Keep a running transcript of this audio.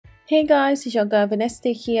Hey guys, it's your girl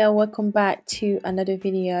Vanessa here. Welcome back to another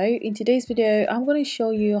video. In today's video, I'm going to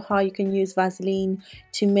show you how you can use Vaseline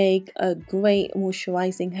to make a great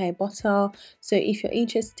moisturizing hair butter. So if you're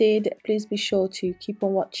interested, please be sure to keep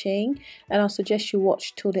on watching, and I'll suggest you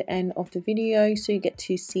watch till the end of the video so you get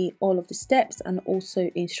to see all of the steps and also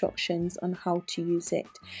instructions on how to use it.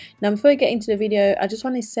 Now before I get into the video, I just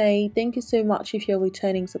want to say thank you so much if you're a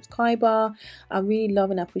returning subscriber. I really love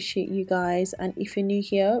and appreciate you guys, and if you're new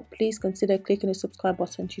here, please consider clicking the subscribe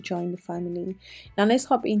button to join the family. Now let's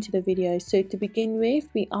hop into the video. So to begin with,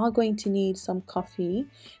 we are going to need some coffee.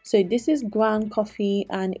 So this is ground coffee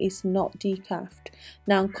and it's not decaf.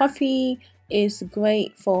 Now coffee is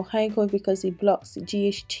great for hair growth because it blocks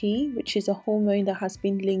GHT, which is a hormone that has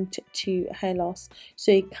been linked to hair loss.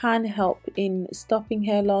 So it can help in stopping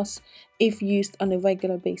hair loss if used on a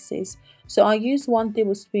regular basis. So I use 1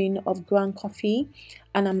 tablespoon of ground coffee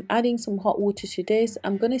and I'm adding some hot water to this.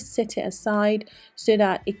 I'm going to set it aside so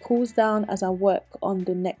that it cools down as I work on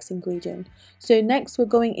the next ingredient. So next we're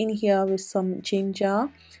going in here with some ginger.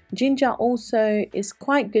 Ginger also is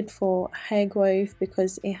quite good for hair growth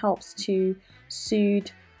because it helps to soothe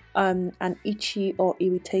an itchy or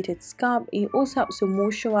irritated scalp. It also helps to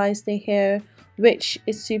moisturize the hair, which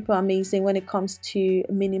is super amazing when it comes to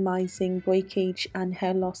minimizing breakage and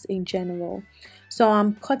hair loss in general. So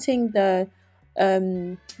I'm cutting the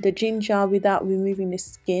ginger without removing the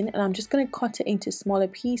skin, and I'm just going to cut it into smaller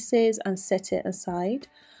pieces and set it aside.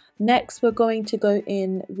 Next we're going to go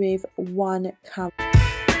in with 1 carrot.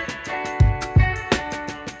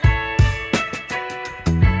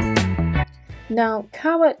 Now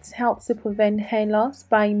carrots help to prevent hair loss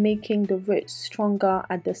by making the roots stronger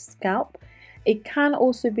at the scalp. It can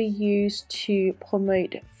also be used to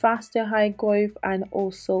promote faster hair growth and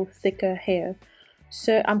also thicker hair.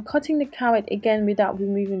 So I'm cutting the carrot again without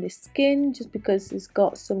removing the skin, just because it's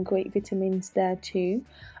got some great vitamins there too.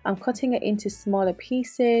 I'm cutting it into smaller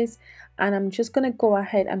pieces and I'm just going to go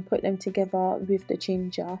ahead and put them together with the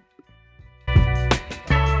ginger.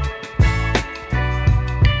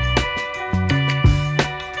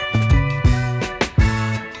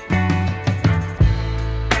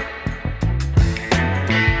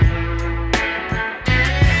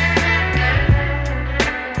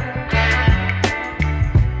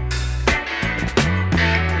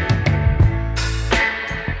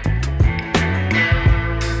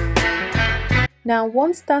 Now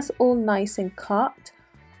once that's all nice and cut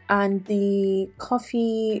and the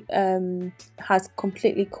coffee has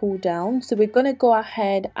completely cooled down, so we're going to go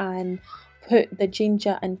ahead and put the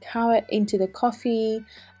ginger and carrot into the coffee,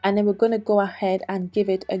 and then we're going to go ahead and give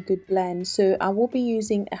it a good blend. So I will be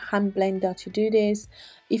using a hand blender to do this.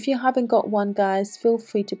 If you haven't got one, guys, feel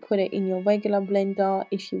free to put it in your regular blender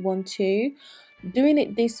if you want to. Doing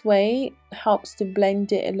it this way helps to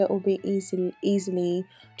blend it a little bit easily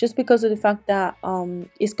just because of the fact that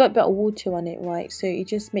it's got a bit of water on it, right? So it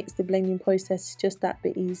just makes the blending process just that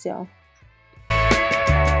bit easier.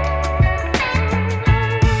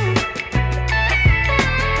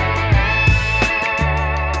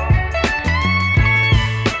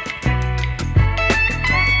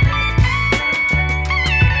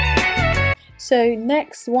 So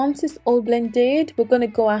next, once it's all blended, we're going to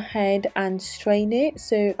go ahead and strain it.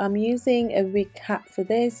 So I'm using a wig cap for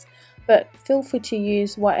this, but feel free to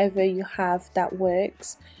use whatever you have that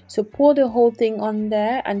works. So pour the whole thing on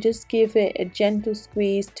there and just give it a gentle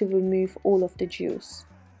squeeze to remove all of the juice.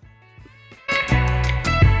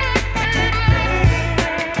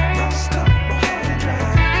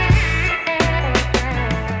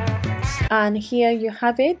 And here you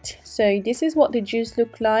have it. So this is what the juice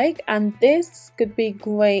look like, and this could be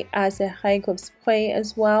great as a hair growth spray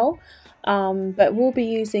as well, but we'll be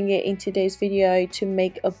using it in today's video to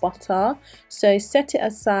make a butter. So set it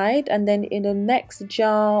aside, and then in the next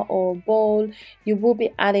jar or bowl you will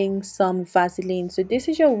be adding some Vaseline. So this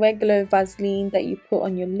is your regular Vaseline that you put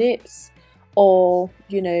on your lips, or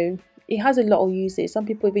you know, it has a lot of uses. Some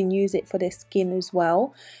people even use it for their skin as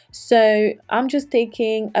well. So I'm just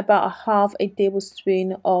taking about ½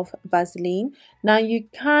 tablespoon of Vaseline. Now you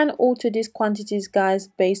can alter these quantities, guys,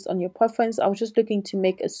 based on your preference. I was just looking to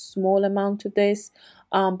make a small amount of this,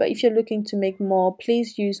 but if you're looking to make more,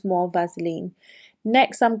 please use more Vaseline.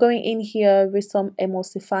 Next, I'm going in here with some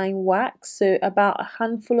emulsifying wax, so about a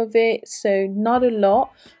handful of it, so not a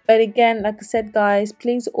lot, but again, like I said, guys,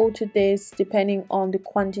 please alter this depending on the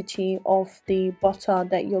quantity of the butter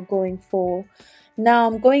that you're going for. Now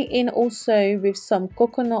I'm going in also with some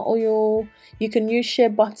coconut oil. You can use shea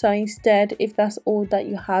butter instead if that's all that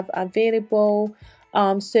you have available.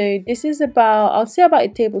 So this is about, I'll say about a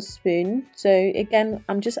tablespoon. So again,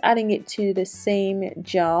 I'm just adding it to the same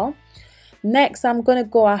jar. Next, I'm gonna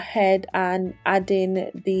go ahead and add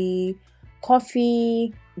in the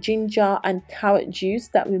coffee, ginger and carrot juice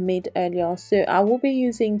that we made earlier. So I will be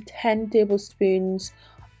using 10 tablespoons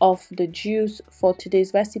of the juice for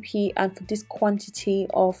today's recipe, and for this quantity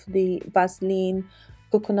of the Vaseline,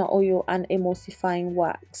 coconut oil and emulsifying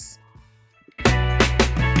wax.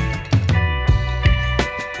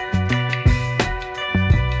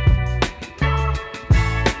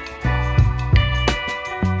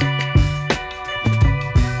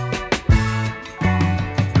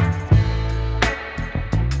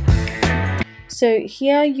 So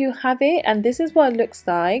here you have it, and this is what it looks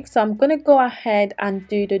like. So I'm going to go ahead and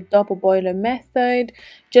do the double boiler method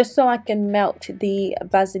just so I can melt the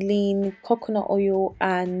Vaseline, coconut oil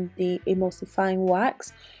and the emulsifying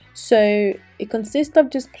wax. So it consists of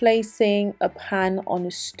just placing a pan on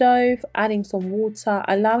the stove, adding some water,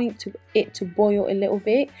 allowing it to boil a little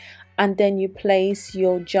bit, and then you place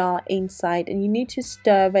your jar inside, and you need to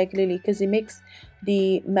stir regularly because it makes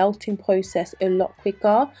the melting process a lot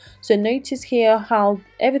quicker. So notice here how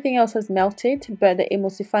everything else has melted, but the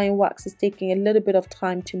emulsifying wax is taking a little bit of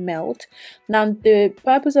time to melt. Now the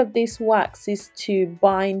purpose of this wax is to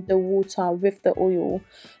bind the water with the oil.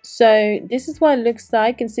 So this is what it looks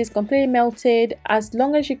like. You can see it's completely melted. As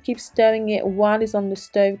long as you keep stirring it while it's on the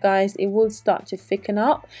stove, guys, it will start to thicken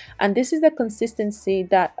up, and this is the consistency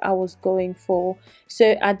that I was going for.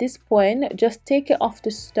 So at this point, just take it off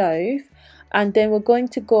the stove, and then we're going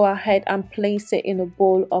to go ahead and place it in a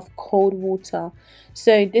bowl of cold water.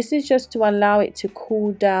 So this is just to allow it to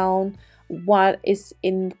cool down while it's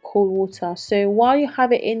in cold water. So while you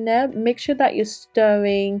have it in there, make sure that you're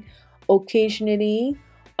stirring occasionally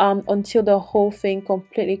until the whole thing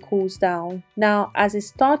completely cools down. Now as it's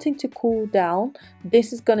starting to cool down,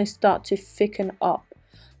 this is going to start to thicken up.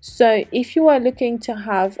 So if you are looking to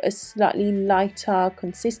have a slightly lighter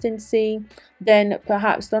consistency, then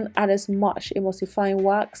perhaps don't add as much emulsifying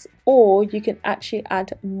wax, or you can actually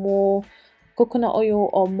add more coconut oil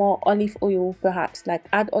or more olive oil, perhaps like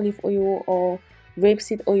add olive oil or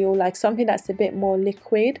rapeseed oil, like something that's a bit more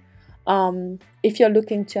liquid, if you're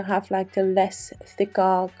looking to have like a less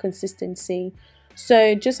thicker consistency.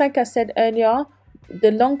 So just like I said earlier,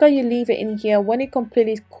 the longer you leave it in here, when it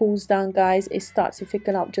completely cools down, guys, it starts to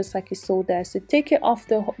thicken up just like you saw there. So take it off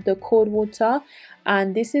the cold water,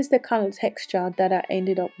 and this is the kind of texture that I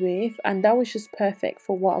ended up with, and that was just perfect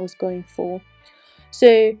for what I was going for.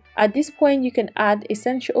 So at this point you can add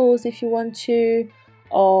essential oils if you want to,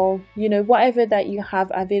 or you know, whatever that you have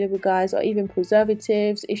available, guys, or even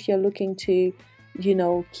preservatives if you're looking to, you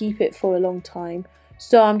know, keep it for a long time.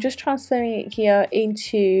 So I'm just transferring it here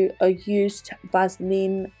into a used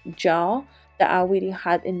Vaseline jar that I already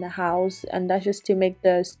had in the house, and that's just to make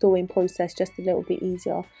the storing process just a little bit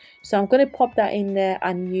easier. So I'm going to pop that in there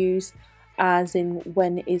and use as in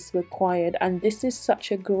when it's required, and this is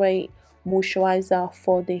such a great moisturizer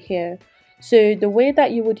for the hair. So the way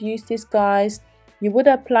that you would use this, guys, you would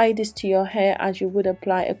apply this to your hair as you would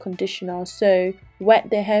apply a conditioner. So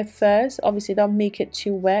wet the hair first, obviously don't make it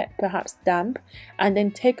too wet, perhaps damp, and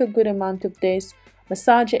then take a good amount of this,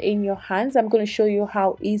 massage it in your hands. I'm going to show you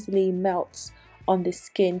how easily it melts on the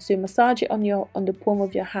skin. So massage it on the palm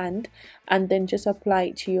of your hand, and then just apply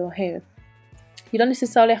it to your hair. You don't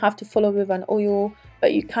necessarily have to follow with an oil,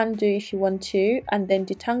 but you can do if you want to, and then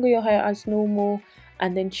detangle your hair as normal,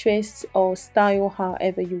 and then twist or style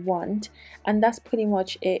however you want. And that's pretty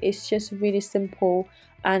much it. It's just really simple,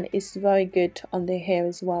 and it's very good on the hair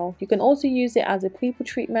as well. You can also use it as a pre-poo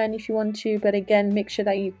treatment if you want to, but again, make sure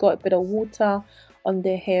that you've got a bit of water on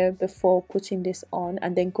the hair before putting this on,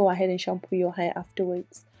 and then go ahead and shampoo your hair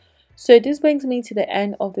afterwards. So this brings me to the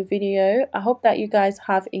end of the video. I hope that you guys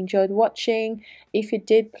have enjoyed watching. If you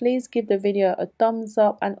did, please give the video a thumbs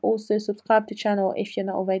up, and also subscribe to the channel if you're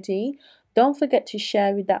not already. Don't forget to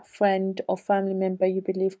share with that friend or family member you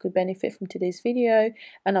believe could benefit from today's video,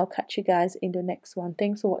 and I'll catch you guys in the next one.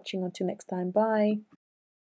 Thanks for watching. Until next time, bye.